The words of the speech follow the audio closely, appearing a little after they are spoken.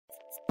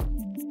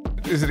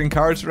Is it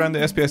encouraged around the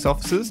SBS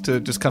offices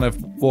to just kind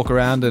of walk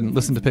around and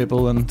listen to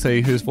people and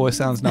see whose voice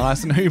sounds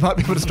nice and who you might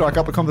be able to strike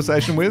up a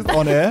conversation with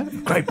on air?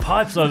 Great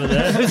pipes over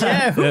there.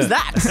 Who's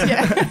that?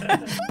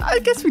 Yeah. I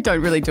guess we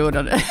don't really do it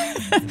on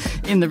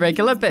in the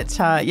regular, but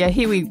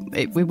here we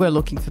were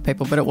looking for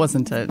people, but it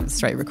wasn't a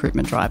straight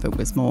recruitment drive. It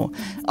was more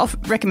off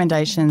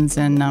recommendations,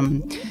 and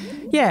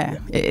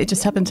it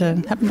just happened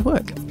to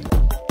work.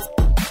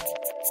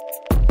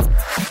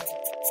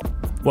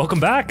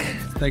 Welcome back.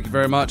 Thank you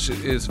very much.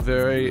 It is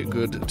very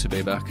good to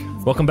be back.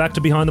 Welcome back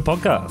to Behind the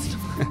Podcast.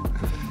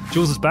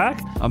 Jules is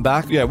back. I'm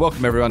back. Yeah,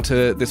 welcome everyone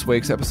to this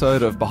week's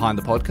episode of Behind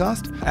the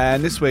Podcast.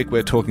 And this week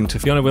we're talking to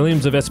Fiona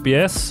Williams of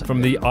SBS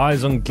from the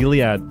Eyes on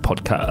Gilead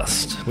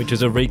podcast, which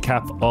is a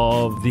recap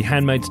of The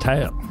Handmaid's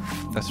Tale.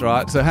 That's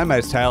right. So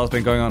Handmaid's Tale has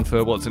been going on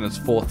for what's in its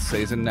 4th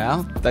season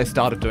now. They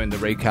started doing the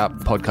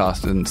recap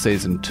podcast in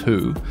season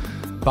 2.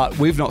 But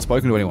we've not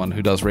spoken to anyone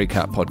who does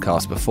recap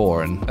podcasts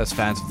before, and as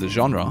fans of the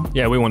genre...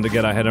 Yeah, we wanted to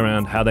get our head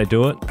around how they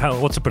do it.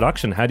 What's the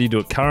production? How do you do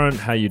it current?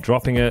 How are you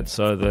dropping it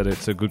so that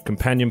it's a good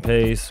companion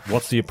piece?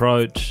 What's the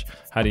approach?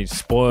 How do you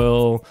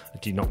spoil?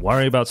 Do you not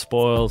worry about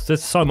spoils?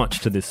 There's so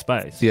much to this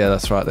space. Yeah,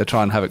 that's right. They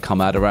try and have it come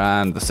out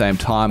around the same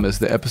time as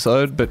the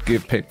episode, but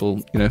give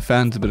people,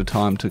 fans a bit of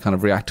time to kind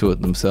of react to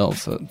it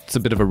themselves. So it's a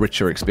bit of a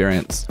richer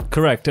experience.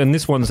 Correct. And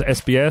this one's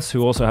SBS,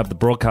 who also have the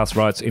broadcast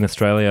rights in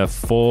Australia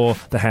for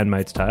The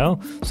Handmaid's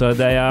Tale. So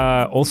they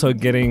are also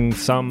getting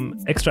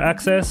some extra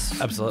access.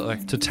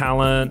 Absolutely. To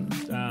talent.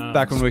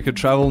 Back when we could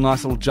travel,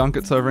 nice little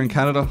junkets over in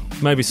Canada.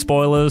 Maybe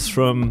spoilers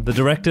from the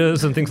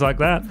directors and things like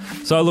that.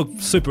 So look,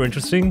 super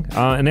interesting.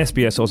 And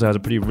SBS also has a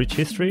pretty rich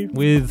history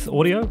with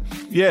audio.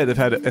 Yeah, they've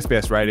had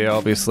SBS Radio,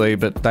 obviously,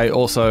 but they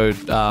also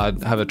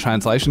have a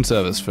translation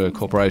service for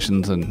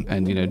corporations and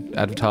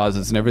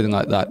advertisers and everything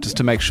like that, just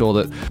to make sure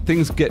that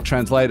things get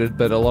translated,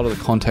 but a lot of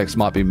the context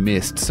might be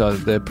missed. So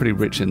they're pretty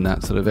rich in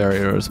that sort of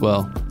area as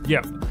well.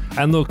 Yep.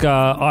 And look,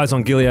 Eyes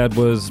on Gilead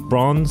was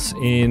bronze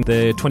in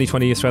the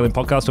 2020 Australian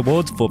Podcast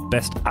Awards for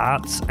Best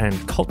Arts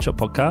and Culture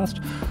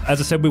Podcast. As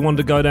I said, we wanted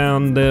to go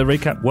down the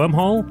recap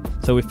wormhole,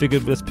 so we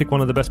figured let's pick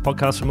one of the best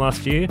podcasts from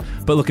last year.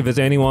 But look, if there's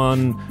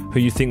anyone who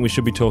you think we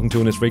should be talking to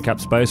in this recap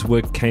space,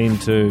 we're keen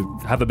to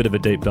have a bit of a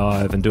deep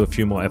dive and do a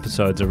few more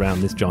episodes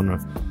around this genre.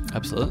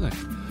 Absolutely.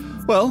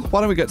 Well, why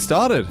don't we get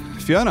started?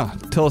 Fiona,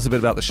 tell us a bit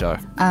about the show.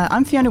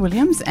 I'm Fiona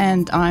Williams,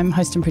 and I'm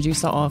host and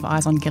producer of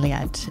Eyes on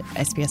Gilead,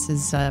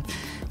 SBS's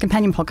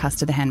companion podcast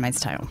to The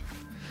Handmaid's Tale.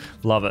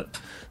 Love it.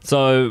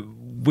 So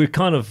we're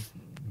kind of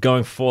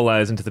going 4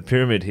 layers into the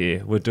pyramid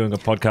here. We're doing a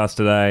podcast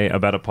today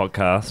about a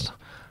podcast,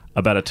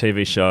 about a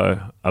TV show,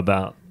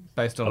 about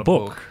based on a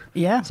book.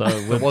 Yeah. So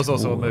there was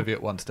also a movie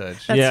at one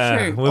stage.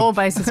 That's true. All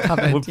bases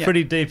covered. We're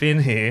pretty deep in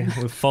here.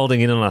 We're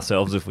folding in on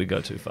ourselves if we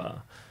go too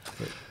far.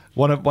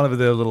 One of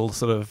the little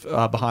sort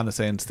of behind the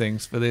scenes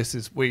things for this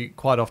is we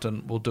quite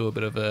often will do a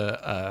bit of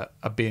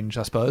a binge,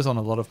 I suppose, on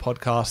a lot of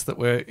podcasts that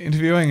we're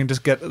interviewing and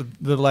just get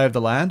the lay of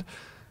the land.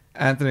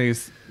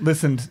 Anthony's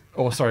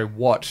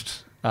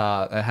watched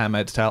A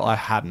Handmaid's Tale. I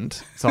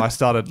hadn't, so I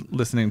started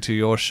listening to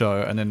your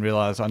show and then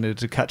realised I needed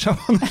to catch up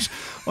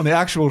on the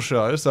actual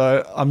show.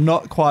 So I'm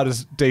not quite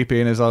as deep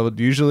in as I would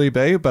usually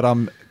be, but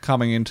I'm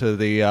coming into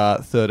the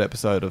 3rd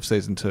episode of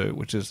season 2,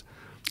 which is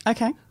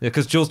okay. Yeah,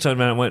 because Jules turned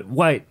around and went,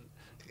 "Wait,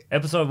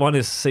 episode 1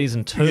 is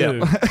season 2." Yeah.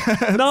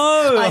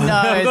 No, I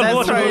know.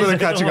 That's a little bit of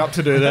catching up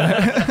to do there.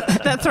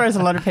 That throws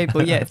a lot of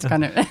people. Yeah, it's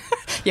kind of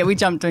we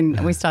jumped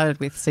in. We started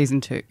with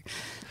season 2,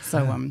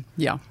 so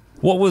yeah.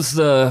 What was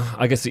the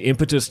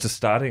impetus to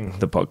starting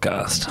the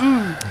podcast?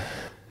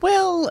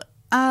 Well,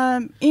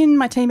 in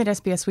my team at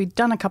SBS, we'd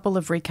done a couple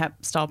of recap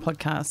style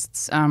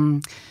podcasts.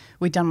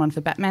 We'd done one for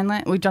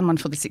Batman. We'd done one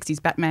for the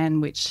 60s Batman,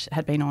 which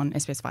had been on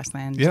SBS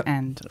Viceland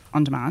and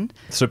On Demand.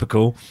 Super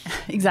cool.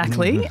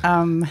 Exactly.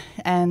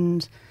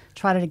 And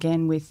tried it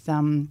again with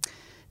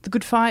The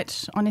Good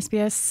Fight on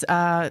SBS.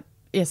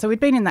 So we'd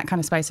been in that kind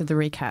of space of the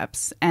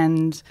recaps,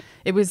 and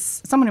it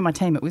was someone in my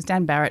team, it was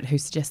Dan Barrett, who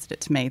suggested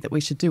it to me that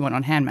we should do one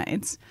on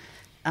Handmaids.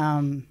 Sorry,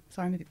 I'm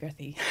a bit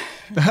breathy.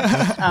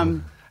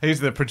 He's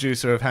the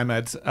producer of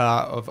Handmaids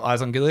of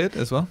Eyes on Gilead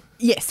as well?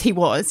 Yes, he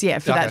was, for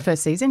that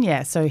first season,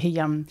 So he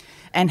and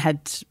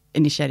had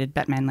initiated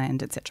Batman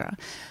Land, etc.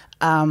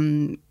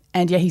 And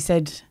he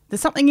said,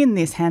 there's something in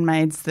this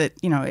Handmaids that,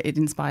 it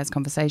inspires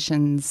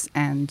conversations.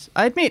 And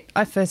I admit,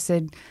 I first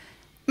said,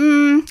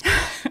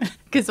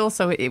 because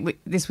also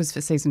this was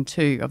for season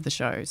 2 of the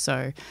show.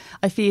 So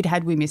I feared,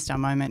 had we missed our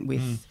moment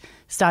with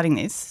starting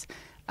this,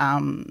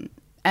 and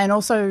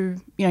also,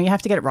 you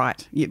have to get it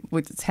right.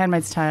 It's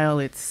Handmaid's Tale,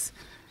 it's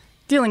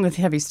dealing with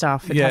heavy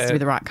stuff. It has to be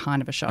the right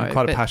kind of a show. And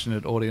quite a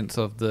passionate audience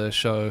of the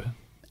show.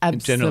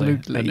 Absolutely,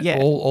 generally,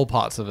 and all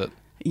parts of it.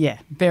 Yeah,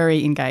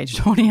 very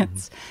engaged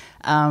audience.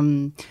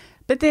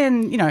 But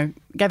then,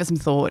 gave it some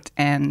thought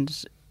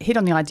and hit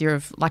on the idea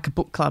of like a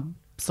book club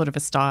sort of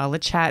a style, a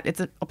chat. It's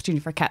an opportunity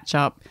for a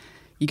catch-up.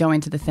 You go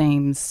into the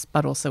themes,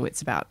 but also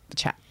it's about the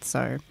chat.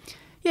 So,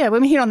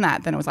 when we hit on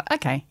that, then it was like,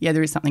 okay,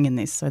 there is something in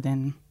this. So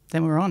then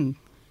we're on.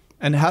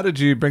 And how did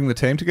you bring the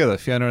team together,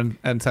 Fiona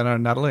and Sana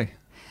and Natalie?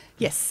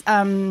 Yes.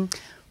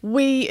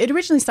 It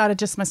originally started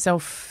just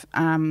myself,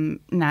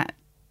 Nat,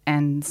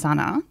 and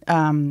Sana.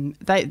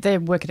 They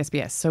work at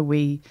SBS, so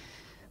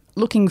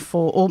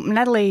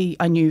Natalie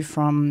I knew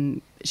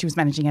from, she was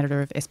managing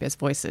editor of SBS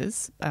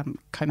Voices,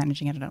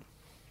 co-managing editor.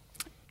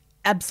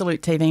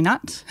 Absolute TV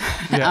nut.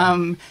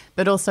 Yeah.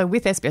 But also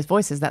with SBS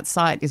Voices, that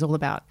site is all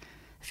about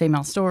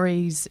female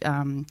stories,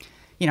 so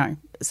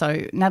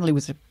Natalie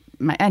was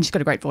and she's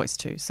got a great voice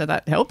too, so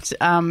that helped.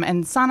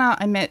 And Sana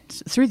I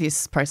met through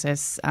this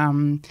process.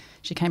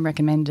 She came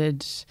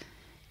recommended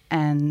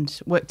and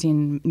worked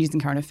in news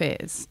and current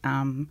affairs.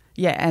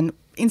 And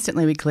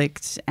instantly we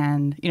clicked,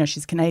 and,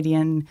 she's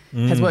Canadian,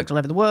 has worked all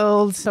over the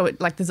world. So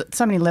there's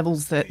so many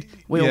levels that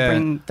we all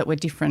bring that we're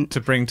different. To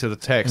bring to the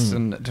text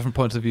and different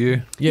points of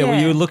view. Yeah, well,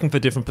 you were looking for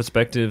different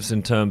perspectives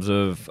in terms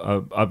of,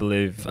 I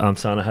believe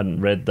Sana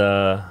hadn't read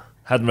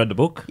the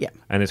book,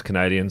 and is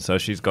Canadian, so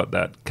she's got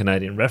that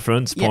Canadian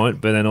reference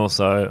point, but then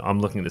also I'm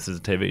looking at this as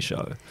a TV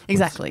show.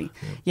 Exactly.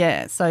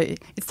 Yeah, so it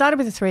started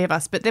with the three of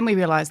us, but then we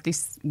realised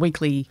this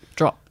weekly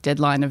drop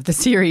deadline of the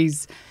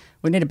series,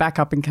 we need a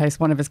backup in case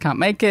one of us can't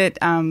make it,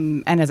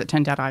 and as it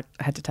turned out, I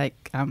had to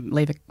take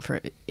leave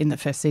in the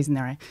first season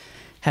there. I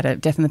had a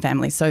death in the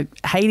family, so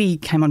Hayley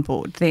came on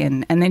board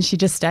then, and then she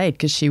just stayed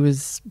because she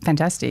was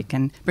fantastic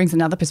and brings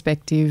another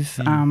perspective.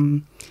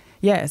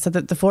 So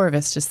the four of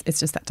us, it's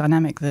just that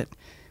dynamic that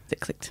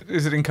clicked.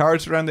 Is it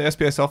encouraged around the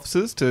SBS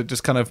offices to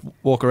just kind of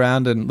walk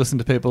around and listen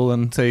to people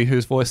and see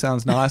whose voice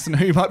sounds nice and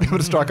who you might be able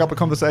to strike up a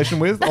conversation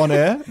with on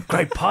air?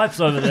 Great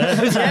pipes over there.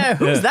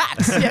 Who's that?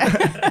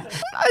 Yeah.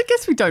 I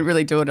guess we don't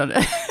really do it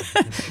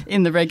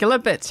in the regular,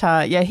 but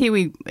here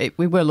we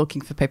were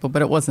looking for people,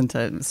 but it wasn't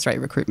a straight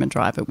recruitment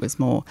drive. It was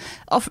more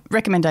off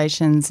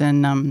recommendations,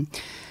 and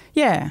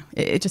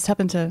it just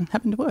happened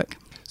to work.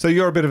 So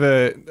you're a bit of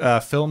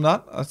a film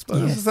nut, I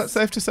suppose. Yes. Is that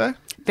safe to say?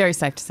 Very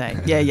safe to say.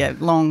 Yeah.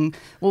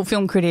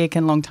 Film critic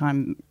and long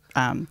time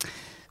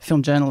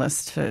film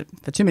journalist for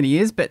too many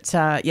years. But so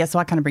I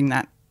kind of bring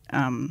that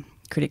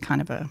critic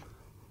kind of a.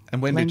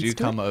 And when did you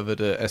come over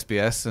to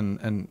SBS,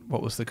 and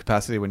what was the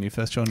capacity when you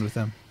first joined with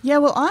them? Yeah,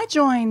 well, I've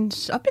been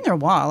there a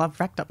while. I've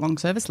racked up long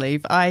service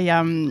leave.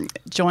 I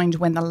joined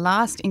when the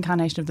last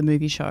incarnation of the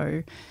movie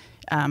show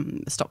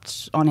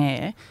stopped on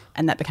air,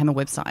 and that became a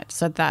website.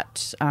 So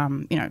that,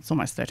 it's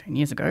almost 13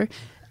 years ago.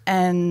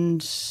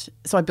 And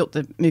so I built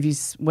the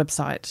movies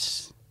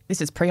website. This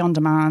is pre-on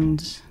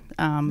demand.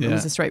 It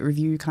was a straight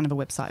review kind of a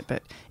website,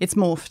 but it's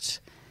morphed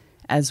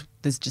as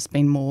there's just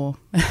been more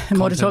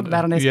to talk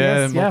about on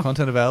SBS. More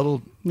content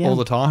available all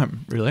the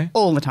time, really.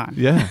 All the time.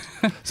 Yeah.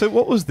 So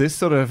what was this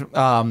sort of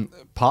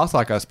path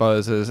like, I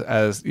suppose,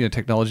 as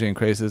technology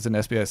increases and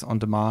SBS On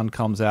Demand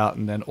comes out,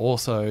 and then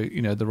also,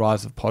 the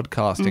rise of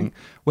podcasting.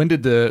 When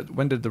did the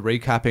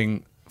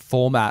recapping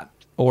format,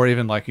 or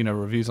even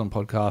reviews on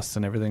podcasts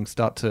and everything,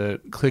 start to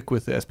click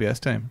with the SBS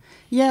team?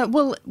 Yeah,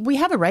 well, we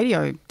have a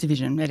radio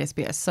division at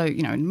SBS, so,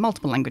 in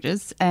multiple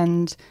languages,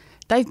 and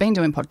they've been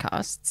doing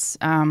podcasts.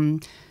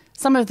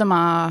 Some of them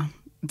are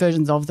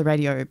versions of the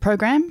radio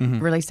program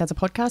released as a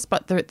podcast,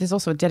 but there's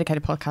also a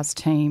dedicated podcast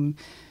team,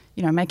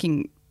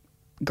 making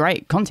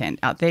great content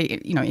out there,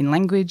 in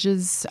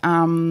languages.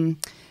 And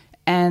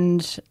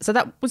so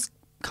that was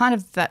kind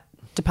of that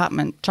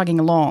department chugging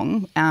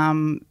along.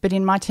 But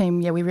in my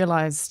team, we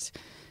realised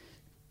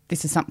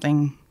this is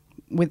something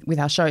with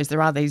our shows.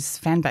 There are these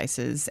fan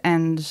bases,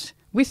 and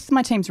with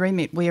my team's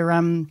remit,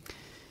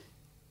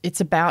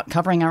 it's about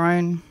covering our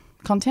own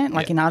content,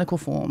 in article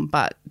form,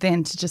 but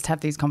then to just have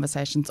these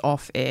conversations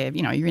off air,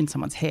 you're in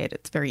someone's head,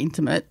 it's very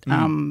intimate,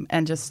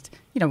 and just,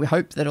 we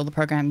hope that all the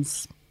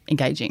program's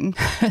engaging,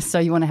 so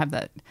you want to have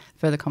that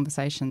further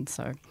conversation.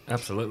 So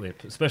absolutely,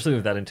 especially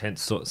with that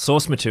intense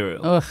source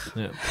material.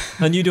 Yeah.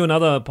 And you do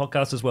another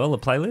podcast as well, a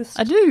playlist?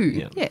 I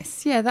do,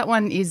 yes. Yeah, that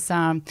one is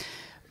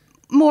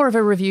more of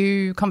a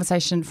review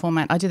conversation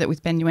format. I do that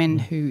with Ben Nguyen,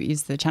 who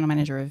is the channel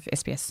manager of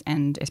SBS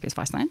and SBS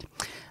Viceland.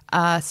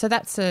 So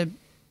that's a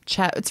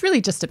chat. It's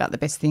really just about the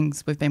best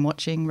things we've been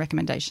watching,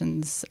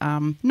 recommendations,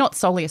 not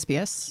solely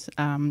SBS.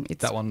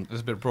 It's that one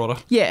is a bit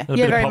broader. Yeah, and a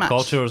bit very of pop much.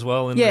 culture as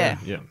well. Yeah,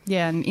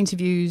 and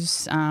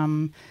interviews.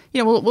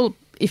 We'll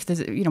if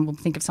there's we'll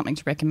think of something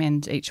to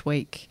recommend each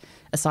week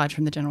aside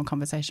from the general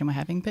conversation we're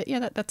having. But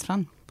that's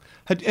fun.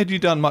 Had you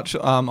done much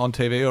on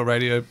TV or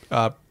radio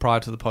prior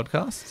to the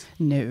podcast?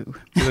 No.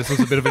 So this was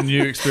a bit of a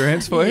new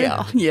experience for you?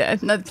 Yeah.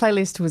 No, the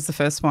playlist was the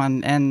first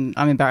one, and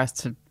I'm embarrassed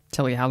to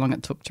tell you how long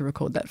it took to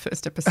record that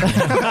first episode.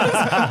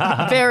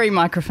 Very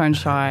microphone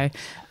shy.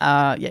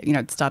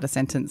 Start a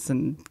sentence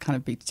and kind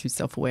of be too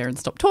self-aware and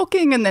stop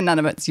talking, and then none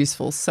of it's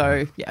useful.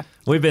 So, yeah.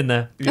 We've been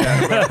there.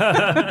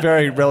 Yeah,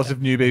 very relative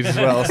newbies as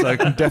well, so I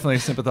can definitely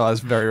sympathise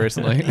very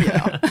recently.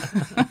 Yeah.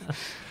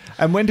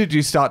 And when did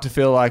you start to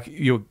feel like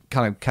you were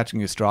kind of catching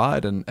your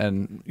stride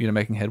and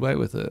making headway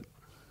with it?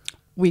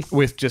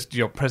 With just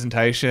your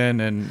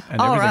presentation and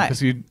everything?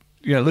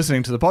 Because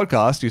listening to the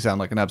podcast, you sound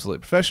like an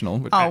absolute professional.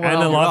 And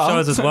the live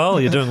shows as well.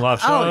 You're doing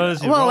live shows.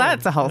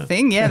 That's a whole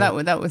thing. Yeah,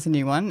 that was a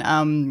new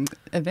one.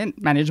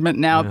 Event management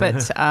now.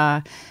 But,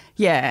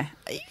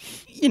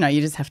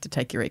 you just have to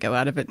take your ego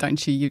out of it,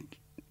 don't you?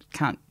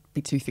 can't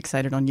be too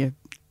fixated on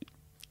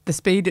the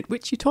speed at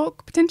which you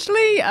talk,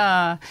 potentially.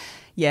 It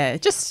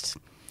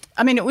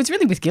was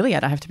really with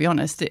Gilead, I have to be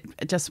honest. It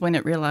just when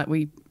it realized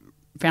we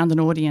found an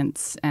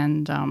audience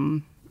and,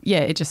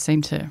 it just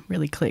seemed to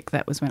really click.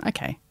 That was when,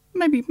 okay,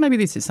 maybe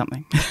this is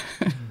something.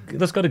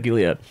 Let's go to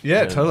Gilead.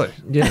 Yeah, totally.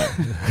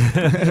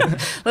 Yeah.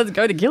 Let's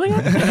go to Gilead?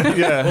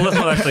 Yeah. Well, let's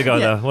not actually go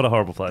there. What a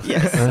horrible place.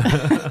 Yes.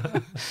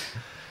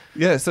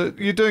 Yeah, so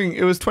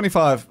it was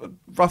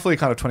roughly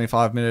kind of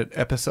 25-minute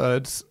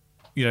episodes,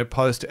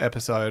 post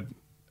episode,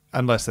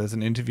 unless there's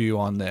an interview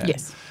on there.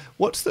 Yes.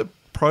 What's the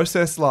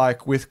process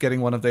like with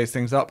getting one of these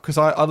things up? Because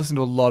I listen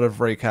to a lot of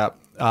recap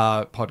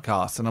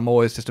podcasts, and I'm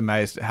always just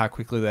amazed at how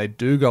quickly they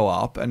do go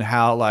up and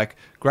how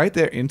great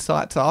their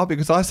insights are,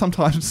 because I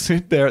sometimes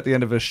sit there at the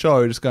end of a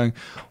show just going,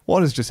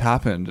 what has just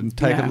happened? And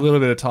take a little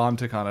bit of time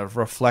to kind of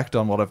reflect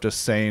on what I've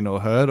just seen or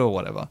heard or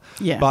whatever.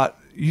 Yeah. But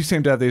you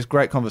seem to have these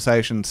great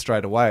conversations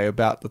straight away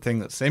about the thing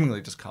that's seemingly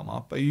just come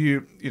up. Are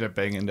you,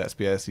 being in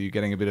SBS, are you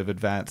getting a bit of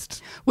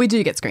advanced? We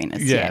do get screeners.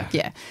 Yeah.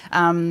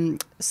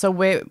 So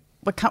we're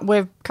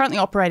currently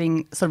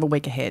operating sort of a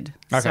week ahead.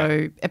 Okay.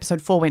 So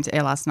episode 4 went to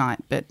air last night,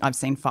 but I've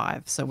seen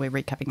 5, so we're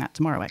recapping that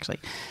tomorrow actually.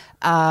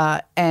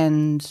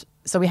 And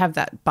so we have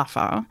that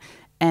buffer,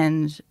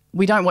 and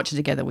we don't watch it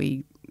together.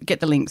 We get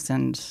the links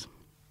and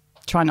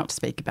try not to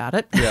speak about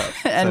it. Yeah,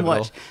 and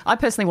watch. I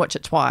personally watch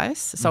it twice.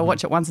 So I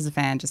watch it once as a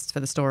fan just for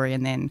the story,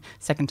 and then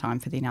second time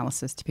for the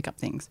analysis to pick up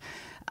things.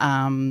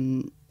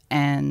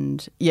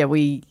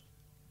 We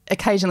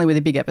occasionally with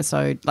a big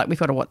episode, we've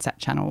got a WhatsApp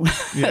channel,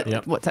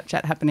 WhatsApp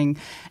chat happening,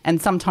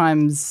 and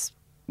sometimes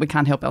we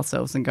can't help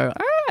ourselves and go,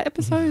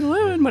 episode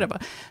 11, whatever.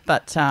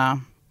 But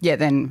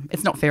then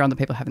it's not fair on the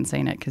people who haven't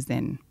seen it, because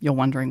then you're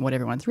wondering what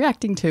everyone's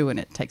reacting to and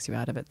it takes you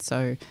out of it.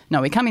 So,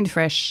 no, we come in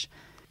fresh.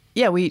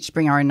 Yeah, we each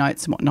bring our own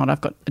notes and whatnot.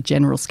 I've got a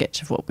general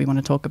sketch of what we want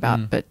to talk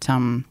about, but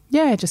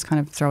just kind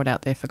of throw it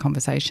out there for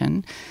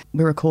conversation.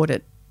 We record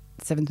at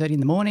 7:30 in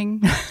the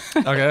morning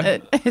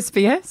at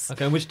SBS.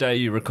 Okay, which day are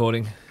you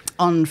recording?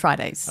 On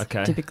Fridays,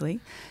 typically.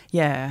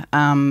 Yeah.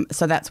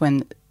 So that's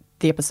when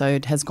the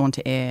episode has gone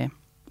to air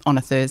on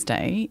a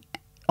Thursday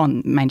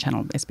on main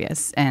channel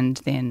SBS, and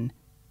then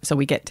so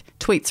we get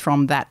tweets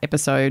from that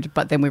episode,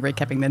 but then we're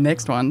recapping the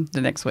next one the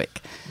next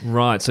week.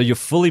 Right. So you're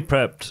fully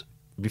prepped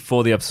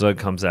before the episode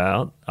comes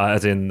out,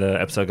 as in the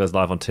episode goes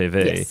live on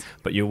TV,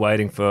 but you're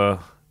waiting for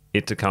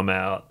it to come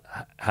out,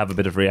 have a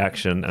bit of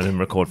reaction, and then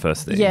record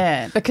first thing.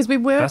 Yeah, because we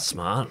were... That's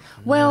smart.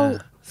 Well,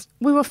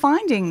 we were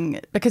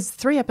finding, because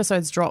 3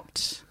 episodes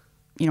dropped,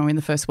 in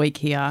the first week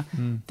here,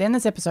 then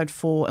there's episode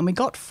 4, and we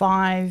got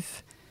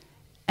 5,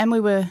 and we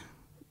were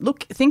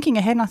thinking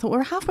ahead, and I thought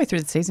we're halfway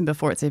through the season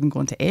before it's even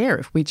gone to air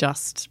if we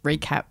just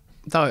recap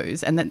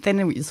those, and then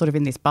you're sort of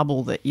in this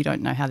bubble that you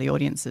don't know how the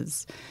audience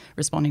is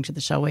responding to the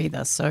show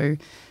either. So,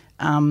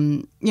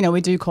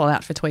 we do call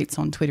out for tweets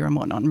on Twitter and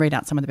whatnot and read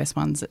out some of the best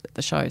ones at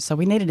the show. So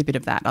we needed a bit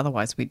of that.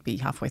 Otherwise, we'd be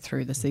halfway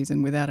through the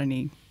season without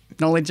any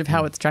knowledge of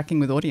how it's tracking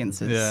with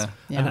audiences. Yeah.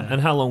 And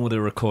how long would a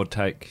record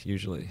take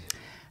usually?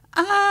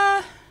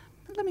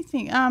 Let me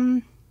think.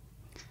 Kind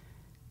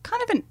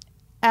of an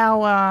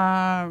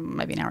hour,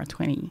 maybe an hour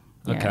 20.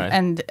 Yeah. Okay.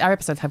 And our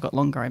episodes have got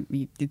longer.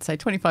 You did say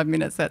 25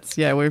 minutes. That's,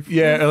 early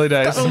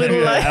days. Got a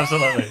little,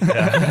 Absolutely.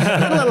 Yeah.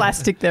 a little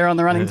elastic there on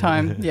the running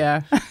time.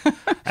 Yeah.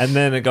 And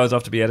then it goes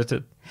off to be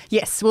edited?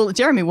 Yes. Well,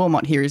 Jeremy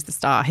Wilmot here is the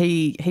star.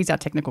 He's our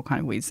technical kind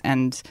of whiz.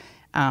 And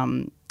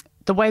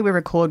the way we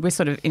record, we're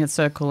sort of in a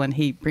circle, and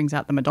he brings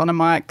out the Madonna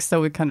mic.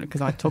 So we kind of,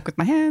 because I talk with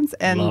my hands.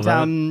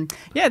 And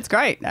it's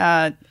great.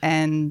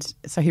 And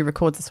so he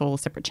records us all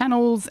separate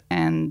channels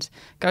and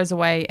goes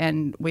away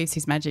and weaves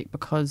his magic,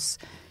 because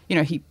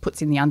he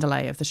puts in the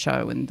underlay of the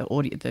show and the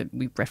audio.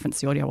 We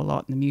reference the audio a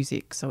lot and the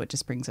music, so it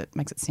just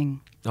makes it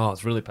sing. Oh,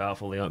 it's really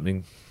powerful, the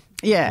opening.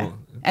 Yeah,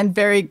 and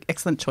very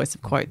excellent choice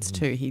of quotes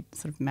too. He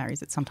sort of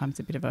marries it. Sometimes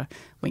a bit of a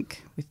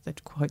wink with the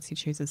quotes he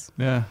chooses.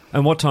 Yeah.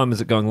 And what time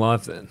is it going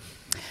live then?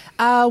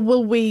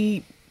 Well,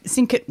 we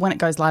sync it when it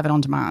goes live and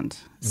on demand.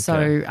 Okay.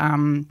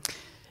 So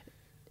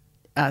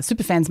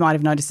super fans might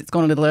have noticed it's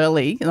gone a little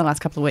early. In the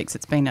last couple of weeks,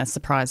 it's been a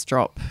surprise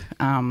drop,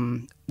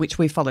 which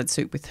we followed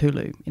suit with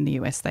Hulu in the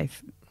US.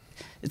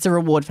 It's a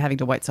reward for having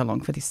to wait so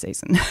long for this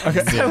season.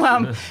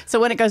 Okay. So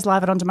when it goes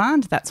live and on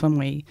demand, that's when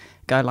we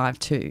go live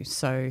too.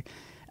 So,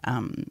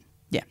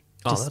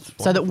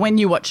 so that when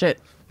you watch it,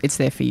 it's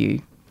there for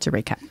you to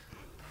recap.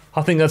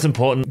 I think that's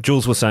important.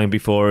 Jules was saying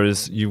before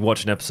is you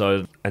watch an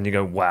episode and you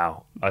go,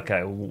 wow,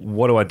 okay,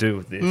 what do I do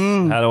with this?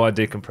 How do I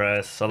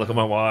decompress? I look at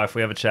my wife,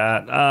 we have a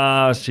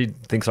chat. She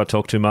thinks I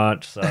talk too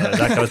much, so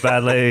that goes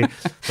badly.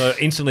 So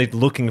instantly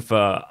looking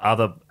for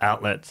other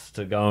outlets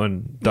to go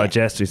and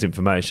digest this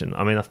information.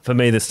 I mean, for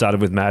me, this started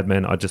with Mad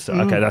Men. I just,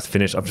 okay, that's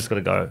finished. I've just got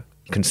to go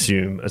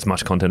consume as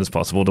much content as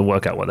possible to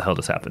work out what the hell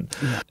just happened.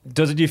 Yeah.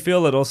 Do you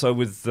feel that also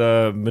with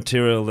the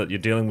material that you're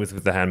dealing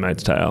with The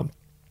Handmaid's Tale,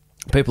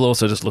 people are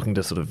also just looking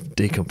to sort of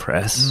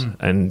decompress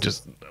and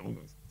just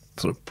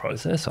sort of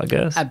process, I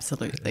guess?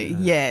 Absolutely.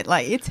 Yeah,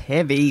 it's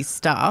heavy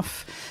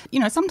stuff.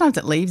 Sometimes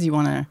it leaves you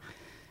on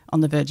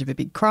on the verge of a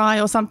big cry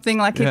or something.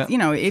 Like, Yeah, it's, you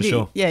know, it,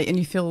 sure. yeah, and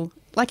you feel,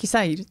 like you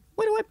say, you just,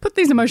 where do I put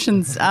these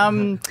emotions?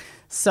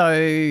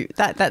 So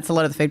that's a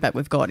lot of the feedback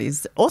we've got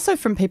is also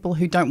from people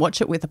who don't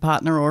watch it with a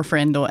partner or a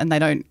friend, and they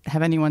don't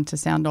have anyone to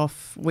sound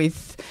off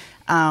with,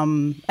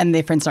 and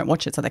their friends don't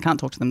watch it, so they can't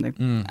talk to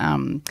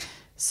them.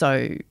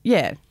 So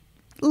yeah,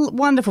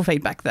 wonderful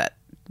feedback that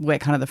we're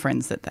kind of the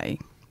friends that they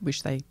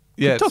wish they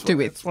could talk to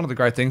with. It's one of the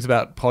great things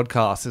about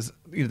podcasts is,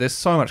 you know, there's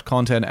so much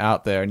content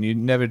out there, and you're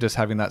never just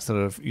having that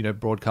sort of, you know,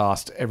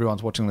 broadcast,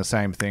 everyone's watching the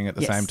same thing at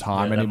the same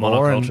time that anymore.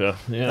 monoculture.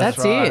 Yeah. That's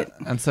right. it.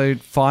 And so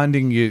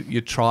finding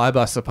your tribe,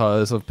 I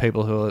suppose, of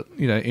people who are,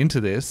 you know,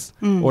 into this,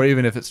 or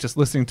even if it's just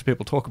listening to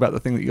people talk about the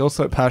thing that you're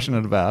so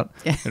passionate about,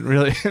 it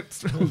really,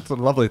 it's a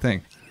lovely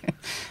thing.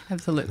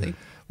 Absolutely.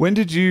 When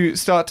did you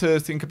start to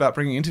think about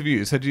bringing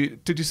interviews? Did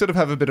you sort of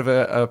have a bit of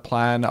a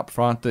plan up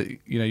front that,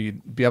 you know,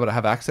 you'd be able to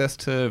have access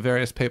to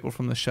various people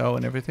from the show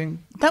and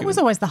everything? That was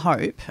always the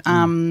hope.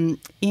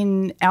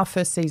 In our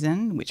first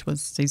season, which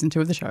was season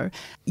 2 of the show,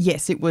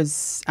 yes, it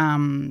was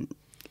the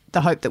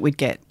hope that we'd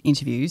get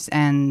interviews.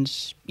 And,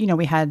 you know,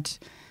 we had,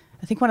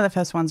 I think one of the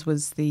first ones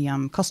was the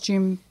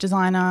costume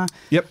designer.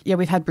 Yep. Yeah,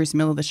 we've had Bruce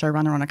Miller, the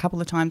showrunner, on a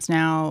couple of times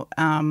now.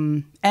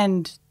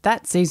 And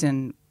that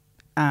season,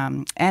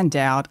 Anne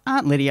Dowd,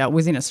 Aunt Lydia,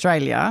 was in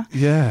Australia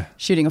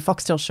shooting a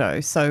Foxtel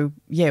show. So,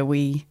 yeah,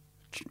 we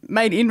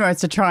made inroads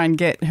to try and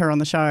get her on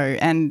the show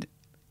and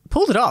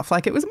pulled it off.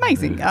 Like, it was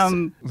amazing.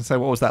 So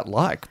what was that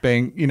like,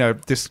 being, you know,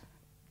 this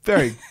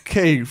very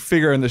key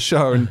figure in the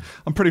show? And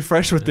I'm pretty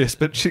fresh with this,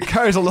 but she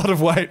carries a lot of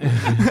weight.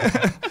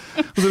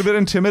 Was it a bit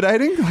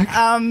intimidating?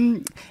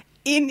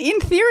 In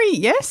theory,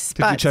 yes.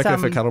 Did you check her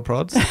for cattle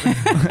prods?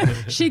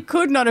 She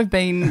could not have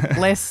been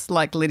less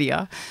like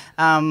Lydia.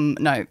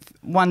 No,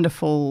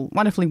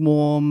 wonderfully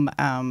warm.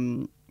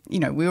 You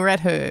know, we were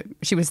at her,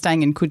 she was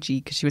staying in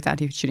Coogee because she was out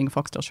here shooting a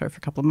Foxtel show for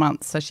a couple of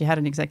months. So she had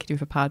an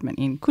executive apartment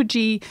in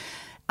Coogee.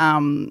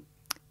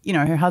 You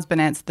know, her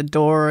husband answered the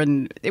door,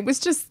 and it was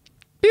just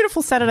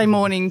beautiful Saturday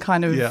morning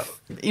kind of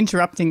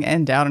interrupting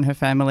Anne Dowd and her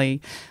family.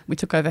 We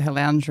took over her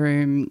lounge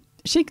room.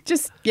 She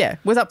just,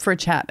 was up for a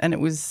chat, and it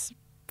was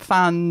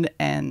fun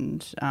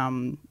and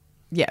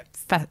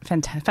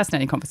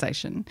fascinating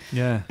conversation.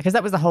 Yeah, because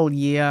that was the whole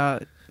year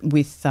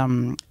with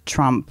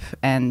Trump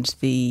and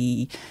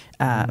the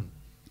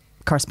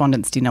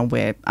correspondence dinner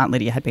where Aunt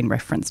Lydia had been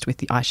referenced with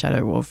the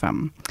eyeshadow of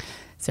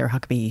Sarah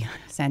Huckabee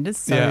Sanders.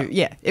 So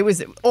it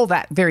was all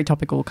that very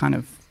topical kind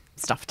of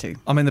stuff too.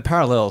 I mean, the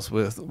parallels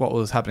with what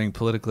was happening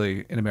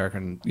politically in America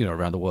and, you know,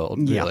 around the world,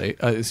 really,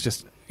 it's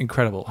just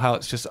incredible how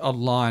it's just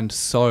aligned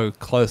so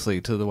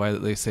closely to the way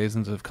that these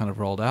seasons have kind of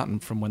rolled out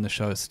and from when the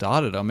show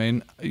started. I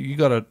mean, you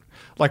got to,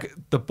 like,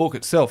 the book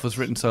itself was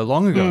written so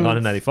long ago.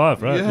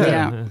 1985, right?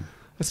 Yeah.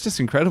 It's just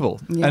incredible.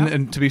 Yeah.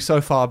 And to be so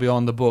far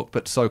beyond the book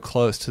but so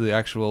close to the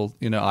actual,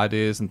 you know,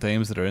 ideas and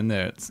themes that are in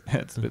there,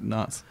 it's a bit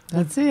nuts.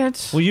 That's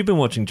it. Well, you've been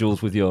watching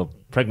Jules with your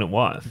pregnant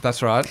wife.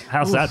 That's right.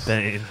 How's that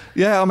been?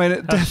 Yeah, I mean,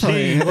 it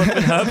definitely... What's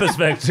been her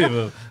perspective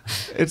of...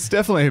 It's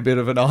definitely a bit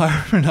of an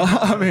eye-opener.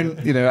 I mean,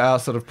 you know, our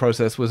sort of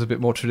process was a bit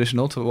more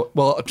traditional.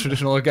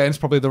 Traditional again is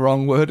probably the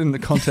wrong word in the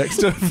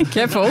context of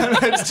Careful.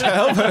 Handmaid's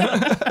Tale,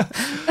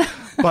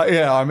 but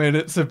yeah, I mean,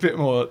 it's a bit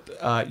more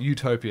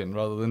utopian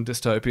rather than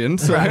dystopian.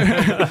 So,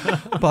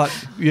 but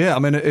yeah, I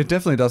mean, it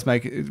definitely does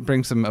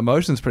bring some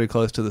emotions pretty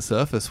close to the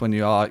surface when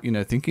you are, you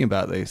know, thinking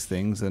about these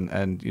things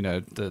and you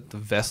know, the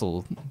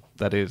vessel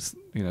that is,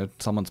 you know,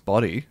 someone's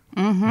body,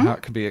 how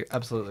it can be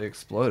absolutely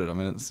exploded. I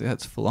mean,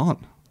 it's full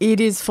on. It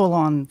is full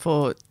on.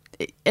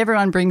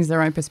 Everyone brings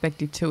their own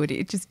perspective to it.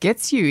 It just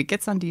gets you. It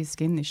gets under your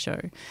skin, this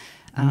show.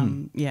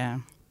 Yeah.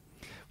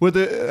 Well,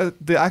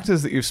 the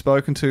actors that you've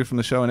spoken to from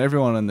the show and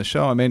everyone in the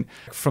show, I mean,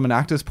 from an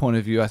actor's point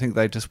of view, I think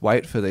they just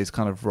wait for these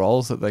kind of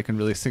roles that they can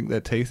really sink their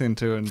teeth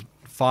into, and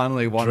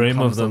finally one Dream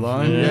comes of them.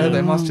 along. Yeah,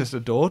 they must just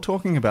adore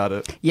talking about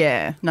it.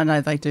 Yeah.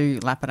 No, they do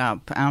lap it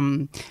up.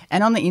 And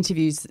on the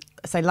interviews,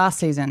 say last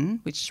season,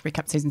 which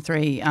recapped season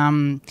 3,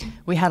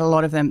 we had a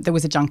lot of them. There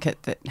was a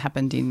junket that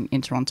happened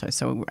in Toronto,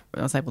 so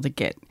I was able to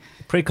get...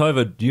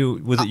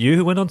 Pre-COVID, was it you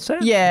who went on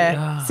set?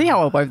 Yeah. See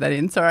how I wove that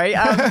in? Sorry.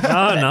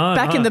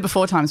 Back in the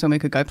before times when we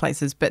could go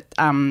places, but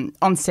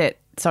on set,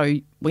 so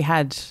we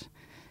had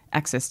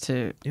access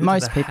to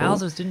most the people.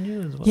 houses, didn't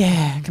you? As well?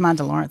 Yeah,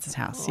 Commander Lawrence's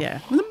house. Yeah,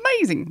 it was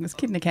amazing. It was a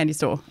kid in a candy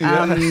store.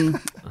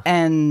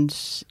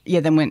 And yeah,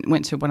 then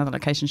went to one of the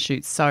location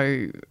shoots.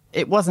 So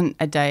it wasn't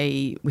a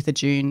day with a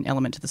June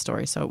element to the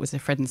story. So it was a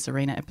Fred and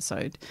Serena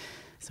episode.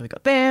 So we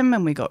got them,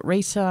 and we got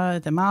Rita,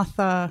 the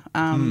Martha.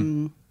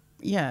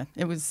 Yeah,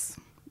 it was.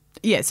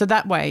 Yeah, so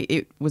that way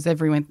it was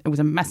everyone. It was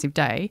a massive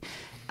day.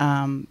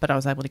 But I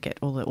was able to get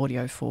all the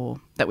audio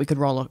that we could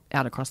roll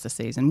out across the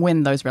season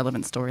when those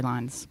relevant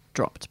storylines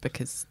dropped,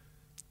 because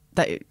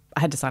I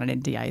had to sign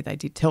an NDA. They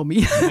did tell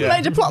me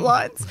major plot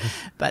lines.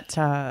 But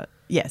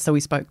yeah, so we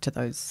spoke to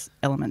those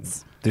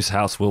elements. This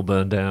house will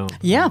burn down.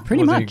 Yeah,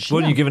 pretty Was he- much.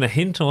 Were yeah. you given a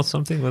hint or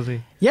something? Was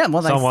he? Yeah,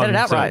 well, they Someone said it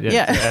outright. said-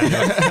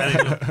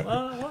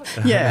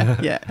 Yeah.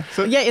 Yeah.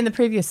 Yeah, in the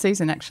previous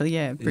season, actually,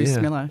 Bruce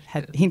Yeah. Miller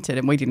had hinted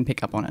and we didn't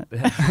pick up on it.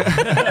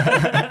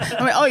 I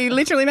mean, oh, you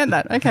literally meant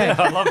that. Okay.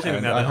 I love hearing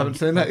And that. I haven't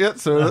seen that yet,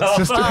 so let's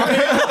just.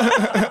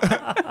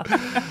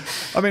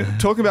 I mean,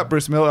 talking about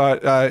Bruce Miller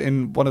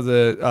in one of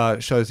the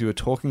shows you were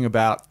talking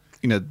about,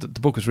 you know, the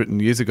book was written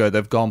years ago.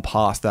 They've gone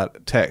past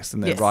that text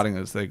and they're Yes. writing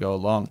as they go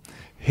along.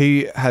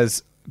 He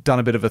has done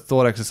a bit of a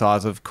thought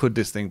exercise of could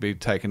this thing be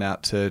taken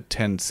out to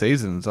 10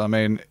 seasons? I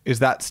mean, is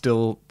that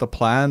still the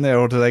plan there,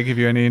 or do they give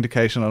you any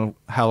indication on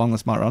how long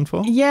this might run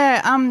for?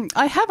 Yeah,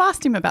 I have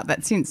asked him about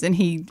that since, and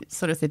he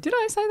sort of said, "Did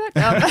I say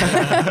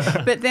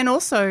that?" But then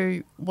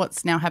also,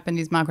 what's now happened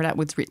is Margaret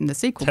Atwood's written the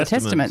sequel, The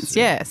Testaments, Testaments.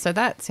 Yeah, so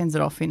that sends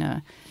it off in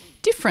a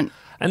different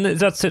And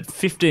that's set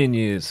 15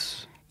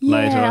 years Yeah,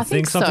 later, I I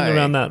think something so.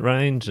 around that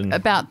range. And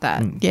about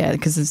that. Yeah,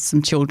 because there's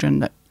some children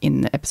that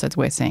in the episodes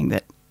we're seeing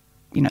that,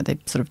 you know, they're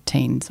sort of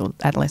teens or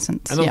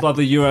adolescents. And it was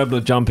lovely you were able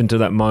to jump into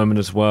that moment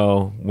as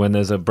well when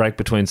there's a break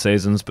between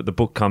seasons, but the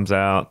book comes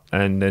out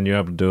and then you're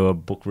able to do a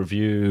book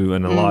review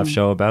and a live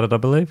show about it, I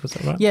believe. Was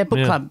that right? Yeah,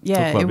 book club.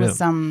 Yeah, Book club, it was.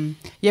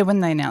 When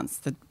they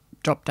announced the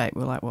drop date,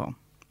 we were like, well,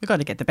 we've got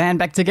to get the band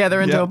back together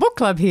and do Yeah. a book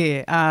club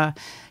here.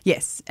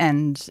 Yes,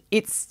 and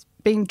it's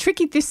been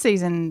tricky this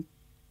season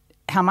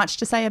how much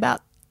to say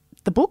about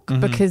the book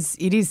because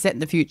it is set in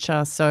the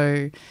future.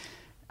 So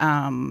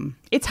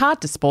it's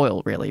hard to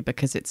spoil, really,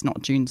 because it's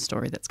not June's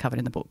story that's covered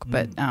in the book.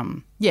 But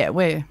yeah,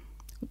 we're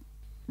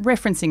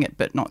referencing it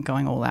but not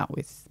going all out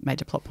with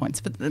major plot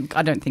points. But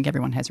I don't think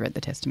everyone has read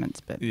the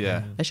Testaments, but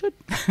Yeah. they should.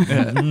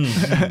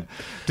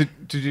 Did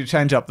you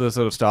change up the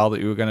sort of style that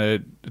you were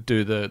going to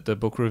do the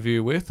book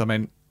review with? I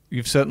mean,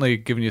 you've certainly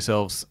given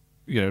yourselves,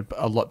 you know,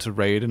 a lot to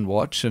read and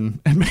watch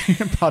and be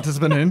a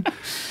participant in.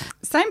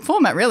 Same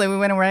format, really. We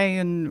went away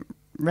and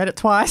read it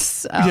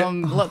twice.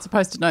 Lots of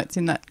post-it notes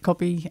in that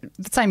copy.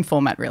 The same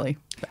format, really.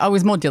 I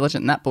was more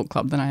diligent in that book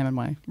club than I am in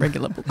my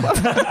regular book club.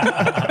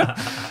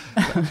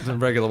 The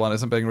regular one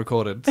isn't being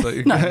recorded, so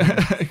you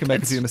can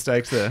make a few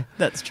mistakes there.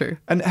 That's true.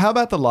 And how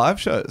about the live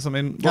shows? I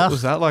mean, what Ugh.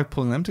 was that like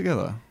pulling them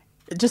together?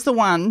 Just the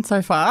one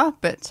so far,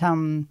 but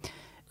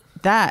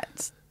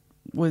that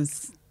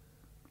was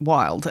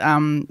wild.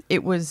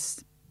 It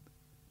was,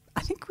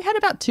 I think we had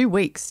about 2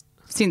 weeks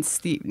since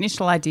the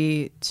initial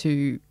idea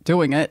to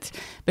doing it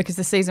because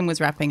the season was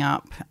wrapping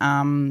up.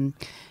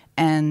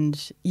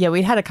 And yeah,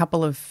 we had a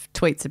couple of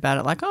tweets about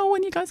it, like, oh,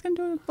 when are you guys going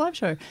to do a live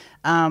show?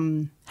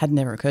 Had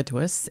never occurred to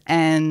us.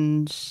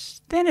 And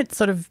then it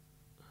sort of,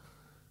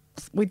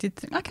 we did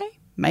think, okay,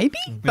 maybe.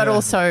 But Yeah.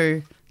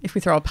 also, if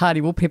we throw a party,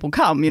 will people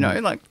come, you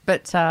know?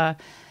 But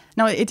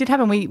no, it did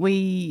happen.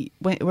 We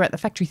were at the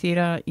Factory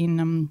Theatre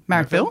in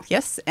Marrickville,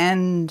 yes,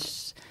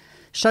 and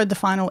showed the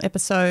final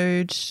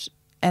episode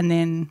and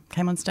then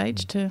came on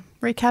stage to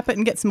recap it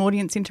and get some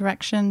audience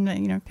interaction.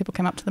 You know, people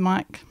came up to the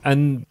mic.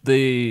 And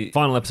the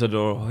final episode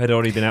had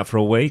already been out for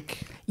a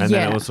week, and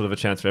then Yeah. it was sort of a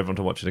chance for everyone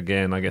to watch it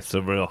again. I guess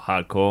a real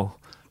hardcore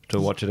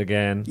to watch it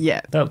again. Yeah.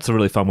 That's a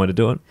really fun way to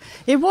do it.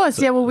 It was,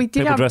 yeah. Well, we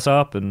did. People dress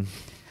up and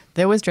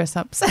There was dress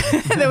ups.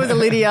 There was a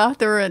Lydia.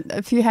 There were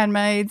a few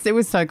handmaids. It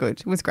was so good.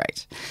 It was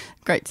great.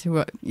 Great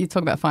to you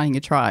talk about finding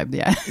your tribe.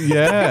 Yeah.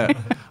 Yeah.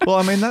 Well,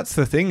 I mean, that's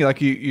the thing.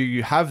 Like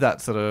you have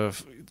that sort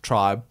of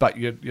tribe, but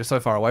you're so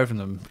far away from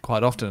them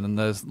quite often. And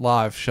there's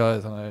live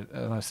shows, and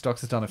I know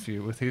Stocks has done a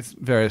few with his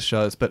various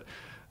shows, but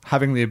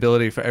having the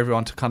ability for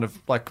everyone to kind of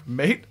like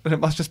meet, and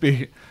it must just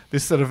be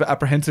this sort of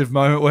apprehensive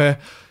moment where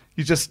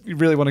you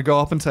really want to go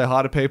up and say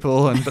hi to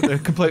people, but they're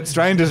complete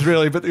strangers,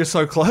 really, but you're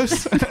so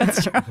close.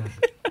 That's right.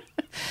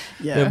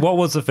 yeah, what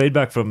was the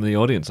feedback from the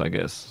audience, I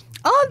guess?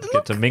 Oh, Get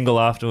look. to mingle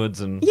afterwards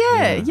and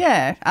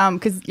Yeah.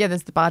 Because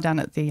there's the bar down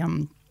at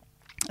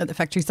the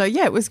factory. So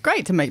yeah, it was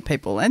great to meet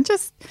people and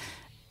just,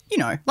 you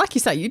know, like you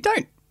say,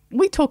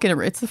 we talk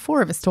in it's the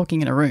four of us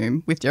talking in a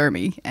room with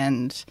Jeremy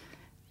and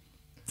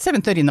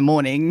 7:30 in the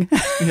morning.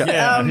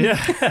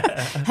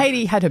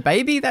 Haiti had her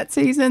baby that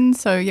season,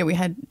 so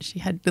yeah, she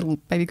had little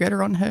baby Greta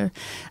on her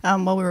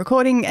while we were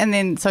recording, and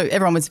then so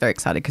everyone was very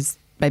excited because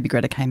baby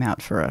Greta came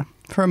out for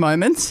a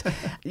moment.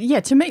 Yeah,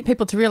 to meet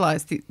people, to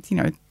realise that, you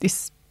know,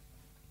 this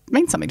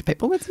means something to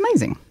people. It's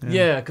amazing.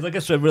 Yeah, because I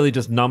guess they're really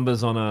just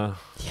numbers on a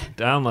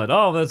download.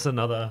 Oh, that's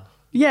another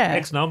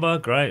X number.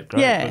 Great.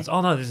 Yeah. But it's, oh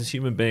no, this is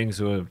human beings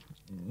who are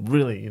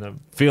really, you know,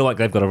 feel like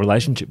they've got a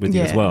relationship with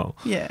you as well.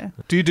 Yeah.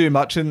 Do you do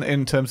much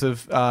in terms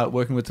of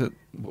working with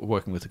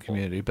the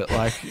community, but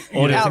like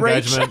Audience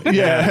Outreach. engagement.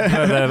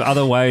 Yeah. There are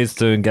other ways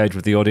to engage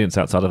with the audience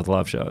outside of the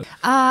live show.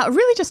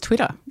 Really just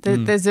Twitter.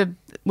 There's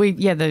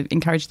they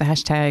encourage the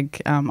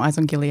hashtag Eyes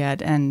on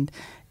Gilead, and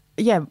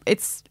yeah,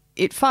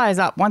 it fires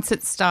up once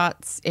it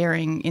starts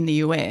airing in the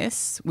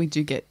US. We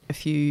do get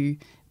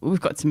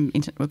we've got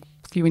a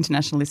few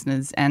international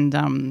listeners,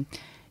 and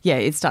yeah,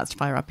 it starts to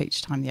fire up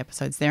each time the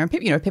episode's there, and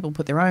people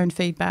put their own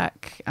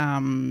feedback,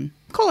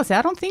 call us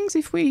out on things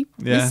if we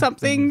miss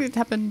something that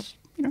happened,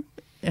 you know,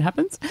 it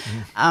happens.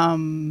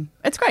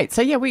 It's great.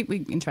 So, yeah, we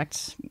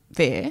interact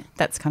there.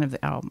 That's kind of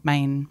our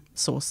main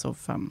source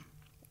of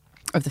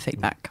the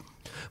feedback.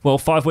 Well,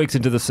 5 weeks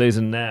into the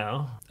season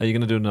now, are you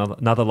going to do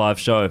another live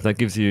show? That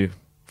gives you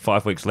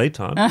 5 weeks lead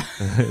time.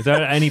 Is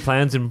there any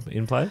plans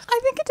in place? I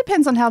think it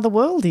depends on how the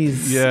world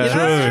is. Yeah. you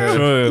know?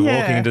 True.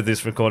 Yeah. Walking into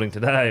this recording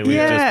today, we've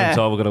just been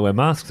told we've got to wear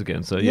masks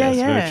again. So, yes,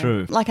 very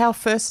true. Like our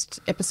first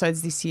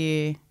episodes this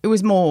year, it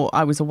was more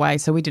I was away,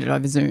 so we did it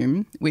over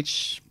Zoom,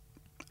 which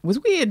was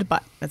weird,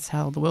 but that's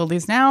how the world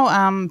is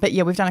now. But,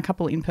 yeah, we've done a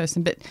couple in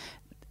person, but...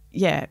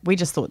 Yeah, we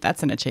just thought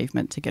that's an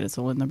achievement to get us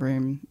all in the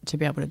room to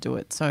be able to do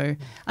it. So,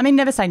 I mean,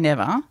 never say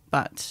never,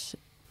 but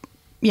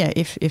yeah,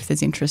 if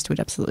there's interest, we'd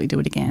absolutely do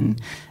it again.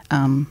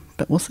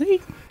 But we'll see.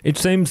 It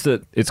seems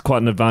that it's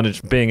quite an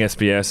advantage being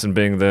SBS and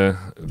being the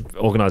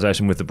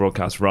organisation with the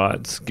broadcast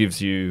rights gives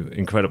you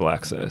incredible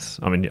access.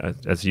 I mean,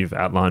 as you've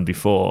outlined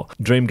before,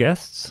 dream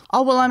guests.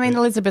 Oh well, I mean,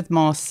 Elizabeth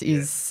Moss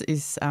is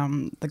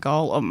the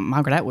goal. Oh,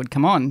 Margaret Atwood,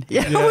 come on,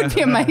 yeah, it would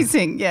be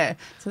amazing. Yeah,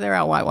 so they're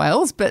our white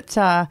whales, but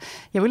yeah,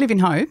 we live in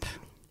hope.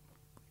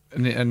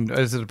 And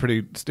is it a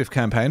pretty stiff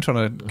campaign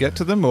trying to get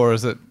to them, or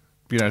is it?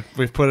 You know,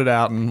 we've put it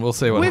out and we'll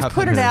see what happens.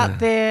 We've put it out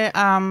there.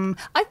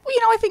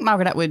 I think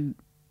Margaret Atwood,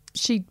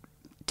 she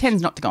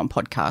tends not to go on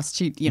podcasts.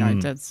 She,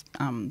 does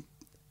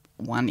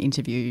one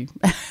interview,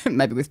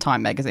 maybe with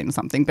Time magazine or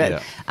something.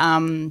 But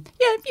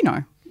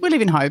we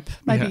live in hope.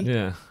 Maybe.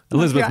 Yeah.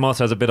 Elizabeth Moss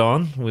has a bit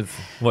on with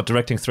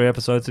directing 3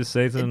 episodes this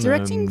season.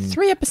 Directing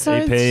 3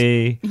 episodes.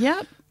 EP.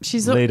 Yep.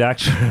 She's lead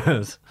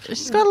actress.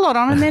 She's got a lot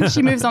on, and then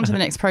she moves on to the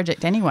next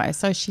project anyway.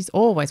 So she's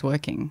always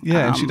working.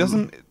 Yeah, and she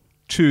doesn't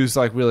choose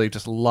like really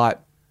just light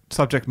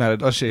subject matter,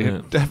 does she?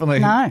 Yeah. Definitely.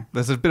 No.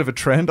 There's a bit of a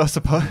trend, I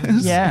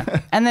suppose.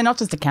 Yeah, and they're not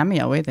just a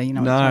cameo either.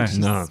 No.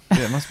 Yeah,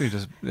 it must be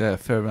just a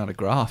fair amount of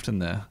graft in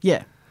there.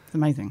 Yeah, it's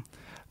amazing.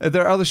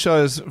 There are other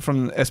shows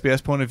from the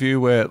SBS point of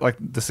view where, like,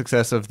 the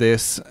success of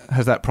this,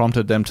 has that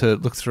prompted them to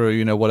look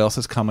through, what else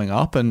is coming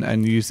up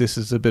and use this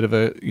as a bit of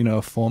a,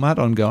 a format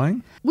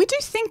ongoing? We do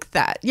think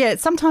that. Yeah,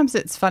 sometimes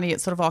it's funny.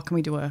 It's sort of, can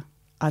we do a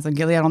Eyes on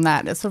Gilead on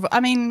that? It's sort of, I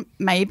mean,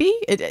 maybe.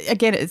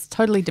 It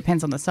totally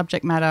depends on the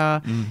subject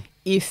matter.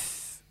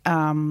 If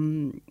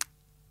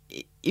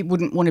it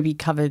wouldn't want to be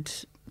covered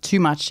too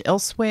much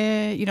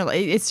elsewhere,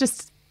 it's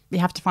just you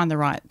have to find the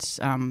right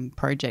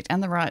project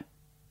and the right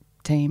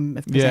team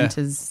of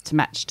presenters to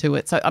match to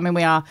it. So, I mean,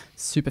 we are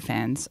super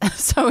fans.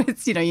 So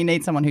it's, you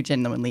need someone who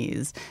genuinely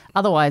is.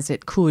 Otherwise,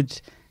 it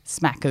could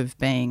smack of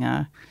being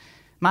a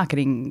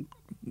marketing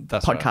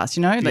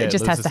podcast, right. It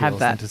just has to have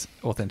that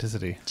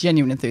authenticity,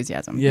 genuine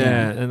enthusiasm.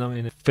 Yeah, and I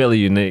mean, fairly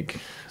unique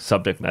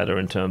subject matter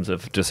in terms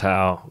of just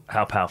how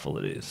powerful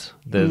it is.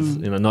 There's,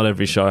 not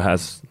every show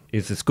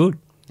is this good.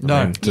 No,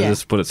 I mean, to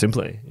just put it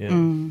simply.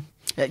 Yeah.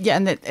 Yeah,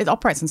 and it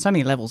operates on so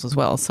many levels as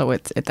well. So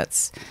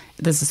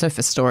there's a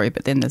surface story,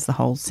 but then there's the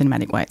whole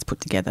cinematic way it's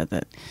put together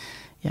that,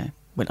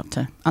 we'd love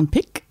to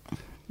unpick.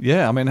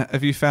 Yeah, I mean,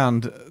 have you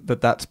found that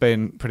that's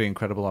been pretty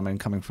incredible? I mean,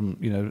 coming from,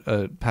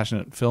 a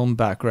passionate film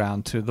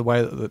background to the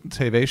way that the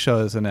TV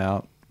shows are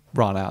now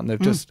run out, and they've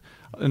just,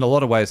 in a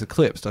lot of ways,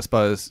 eclipsed. I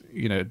suppose,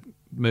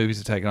 movies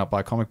are taken up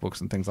by comic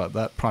books and things like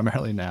that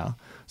primarily now.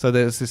 So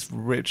there's this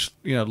rich,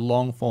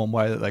 long-form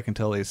way that they can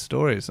tell these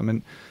stories. I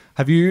mean,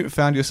 have you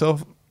found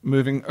yourself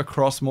moving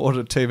across more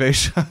to TV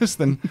shows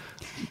than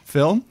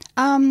film?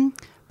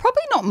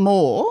 Probably not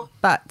more,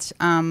 but...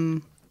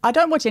 I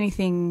don't watch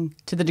anything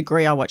to the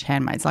degree I watch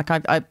Handmaids. Like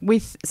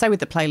with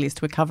the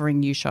playlist, we're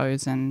covering new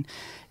shows,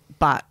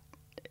 but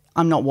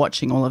I'm not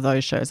watching all of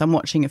those shows. I'm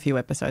watching a few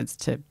episodes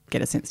to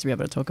get a sense to be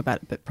able to talk about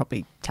it, but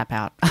probably tap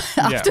out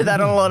after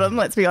that on a lot of them,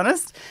 let's be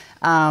honest.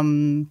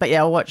 But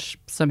yeah, I watch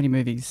so many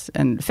movies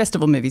and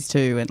festival movies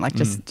too, and like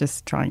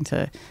just trying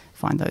to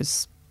find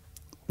those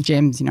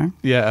gems,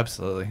 Yeah,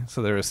 absolutely.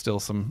 So there is still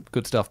some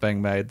good stuff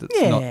being made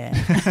that's not...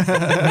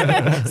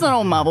 It's not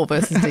all Marvel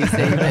versus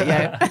DC, but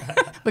yeah.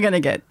 We're going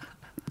to get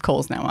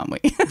calls now, aren't we?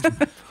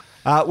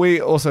 We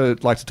also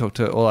like to talk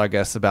to all our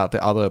guests about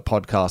the other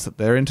podcasts that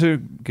they're into,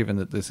 given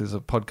that this is a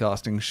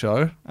podcasting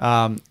show.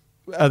 Are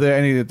there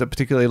any that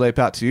particularly leap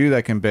out to you?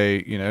 They can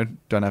be,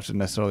 don't have to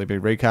necessarily be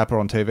recap or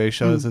on TV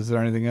shows. Is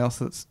there anything else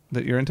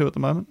that you're into at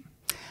the moment?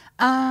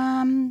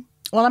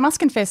 Well, I must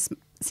confess,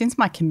 since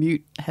my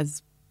commute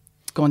has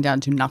gone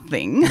down to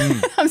nothing,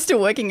 I'm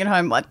still working at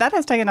home. That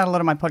has taken out a lot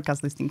of my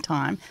podcast listening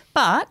time.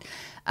 But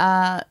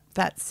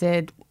that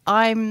said,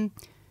 I'm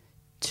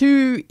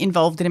too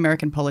involved in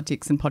American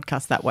politics and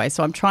podcasts that way.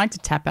 So I'm trying to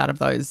tap out of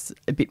those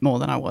a bit more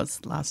than I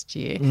was last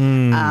year.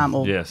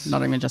 Yes.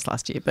 Not even just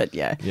last year, but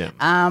yeah.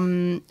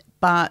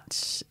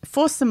 But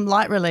for some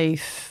light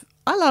relief,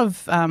 I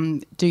love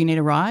Do You Need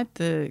a Ride?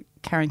 The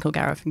Karen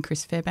Kilgariff and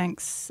Chris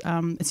Fairbanks.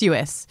 It's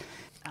US.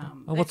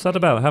 What's that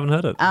about? I haven't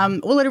heard it.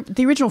 Well,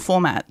 the original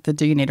format, the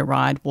Do You Need a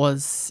Ride,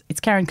 it's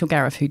Karen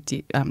Kilgariff who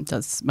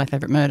does My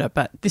Favourite Murder,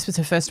 but this was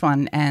her first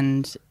one,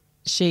 and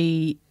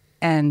she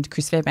and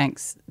Chris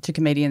Fairbanks, 2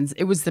 comedians,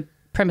 the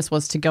premise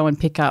was to go and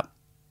pick up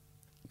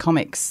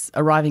comics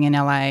arriving in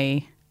LA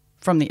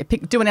from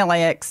do an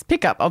LAX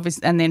pickup,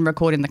 obviously, and then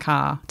record in the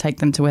car, take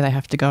them to where they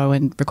have to go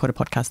and record a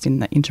podcast in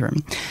the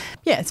interim.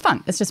 Yeah, it's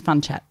fun. It's just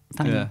fun chat,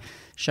 funny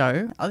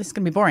show. Oh, this is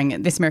going to be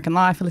boring. This American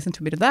Life, I listen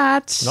to a bit of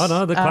that.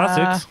 No, the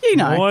classics.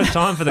 Always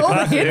time for the all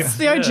classics.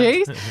 The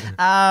hits, the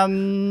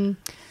OGs.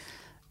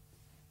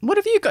 What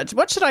have you got?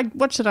 What should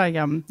I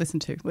listen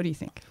to? What do you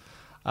think?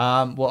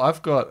 Well,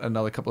 I've got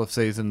another couple of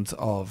seasons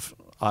of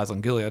Eyes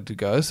on Gilead to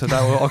go, so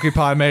that will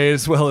occupy me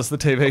as well as the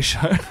TV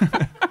show.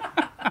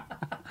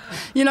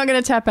 You're not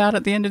going to tap out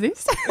at the end of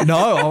this?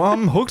 No,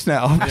 I'm hooked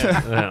now.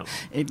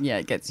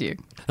 It gets you.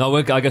 No,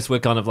 I guess we're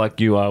kind of like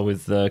you are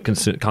with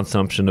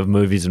consumption of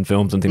movies and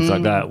films and things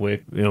like that.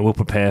 We'll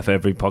prepare for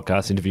every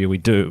podcast interview we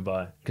do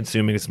by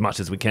consuming as much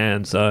as we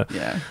can. So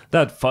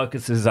that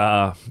focuses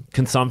our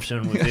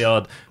consumption with the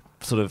odd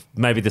sort of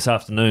maybe this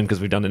afternoon,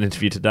 because we've done an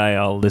interview today,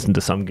 I'll listen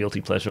to some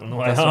guilty pleasure on the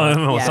way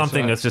home or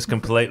something that's just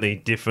completely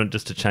different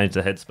just to change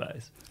the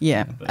headspace.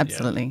 Yeah,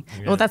 absolutely.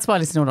 Yeah. Well, that's why I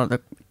listen to a lot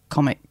of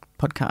comic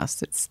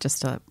podcasts. It's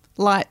just a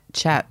light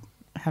chat,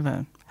 have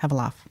a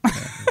laugh.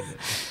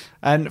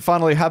 And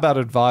finally, how about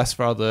advice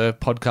for other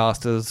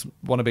podcasters,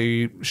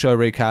 wannabe show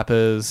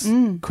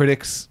recappers,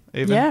 critics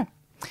even? Yeah.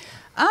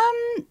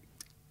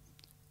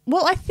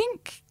 Well, I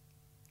think,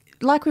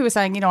 like we were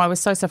saying, I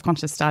was so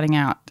self-conscious starting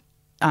out.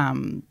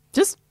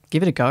 Just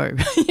give it a go.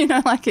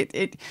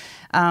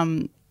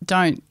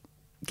 Don't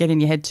get in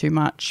your head too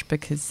much,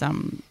 because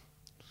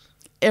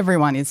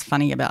everyone is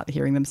funny about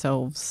hearing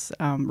themselves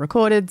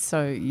recorded,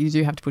 so you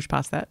do have to push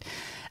past that.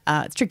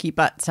 It's tricky,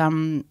 but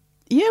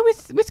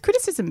with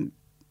criticism,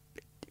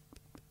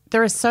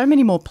 there are so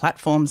many more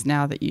platforms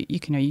now that you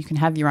can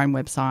have your own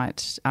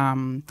website.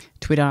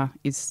 Twitter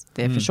is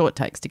there for short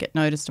takes to get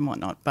noticed and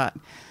whatnot, but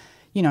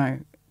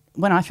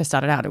when I first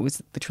started out, it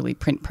was literally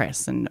print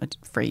press and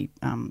free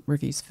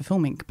reviews for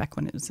Film Inc. back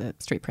when it was a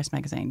street press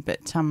magazine.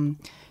 But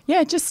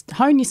just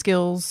hone your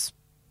skills,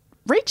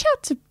 reach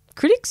out to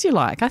critics you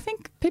like. I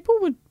think people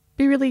would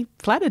be really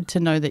flattered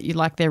to know that you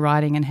like their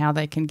writing and how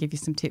they can give you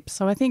some tips.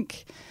 So I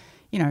think,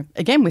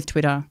 again with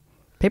Twitter,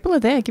 people are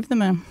there. Give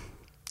them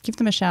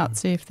a shout.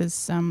 See if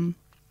there's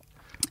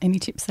any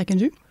tips they can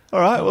do.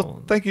 All right.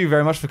 Well, thank you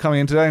very much for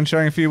coming in today and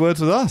sharing a few words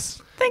with us.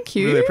 Thank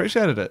you. Really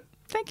appreciated it.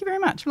 Thank you very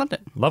much. Loved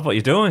it. Love what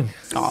you're doing.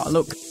 Oh,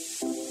 look.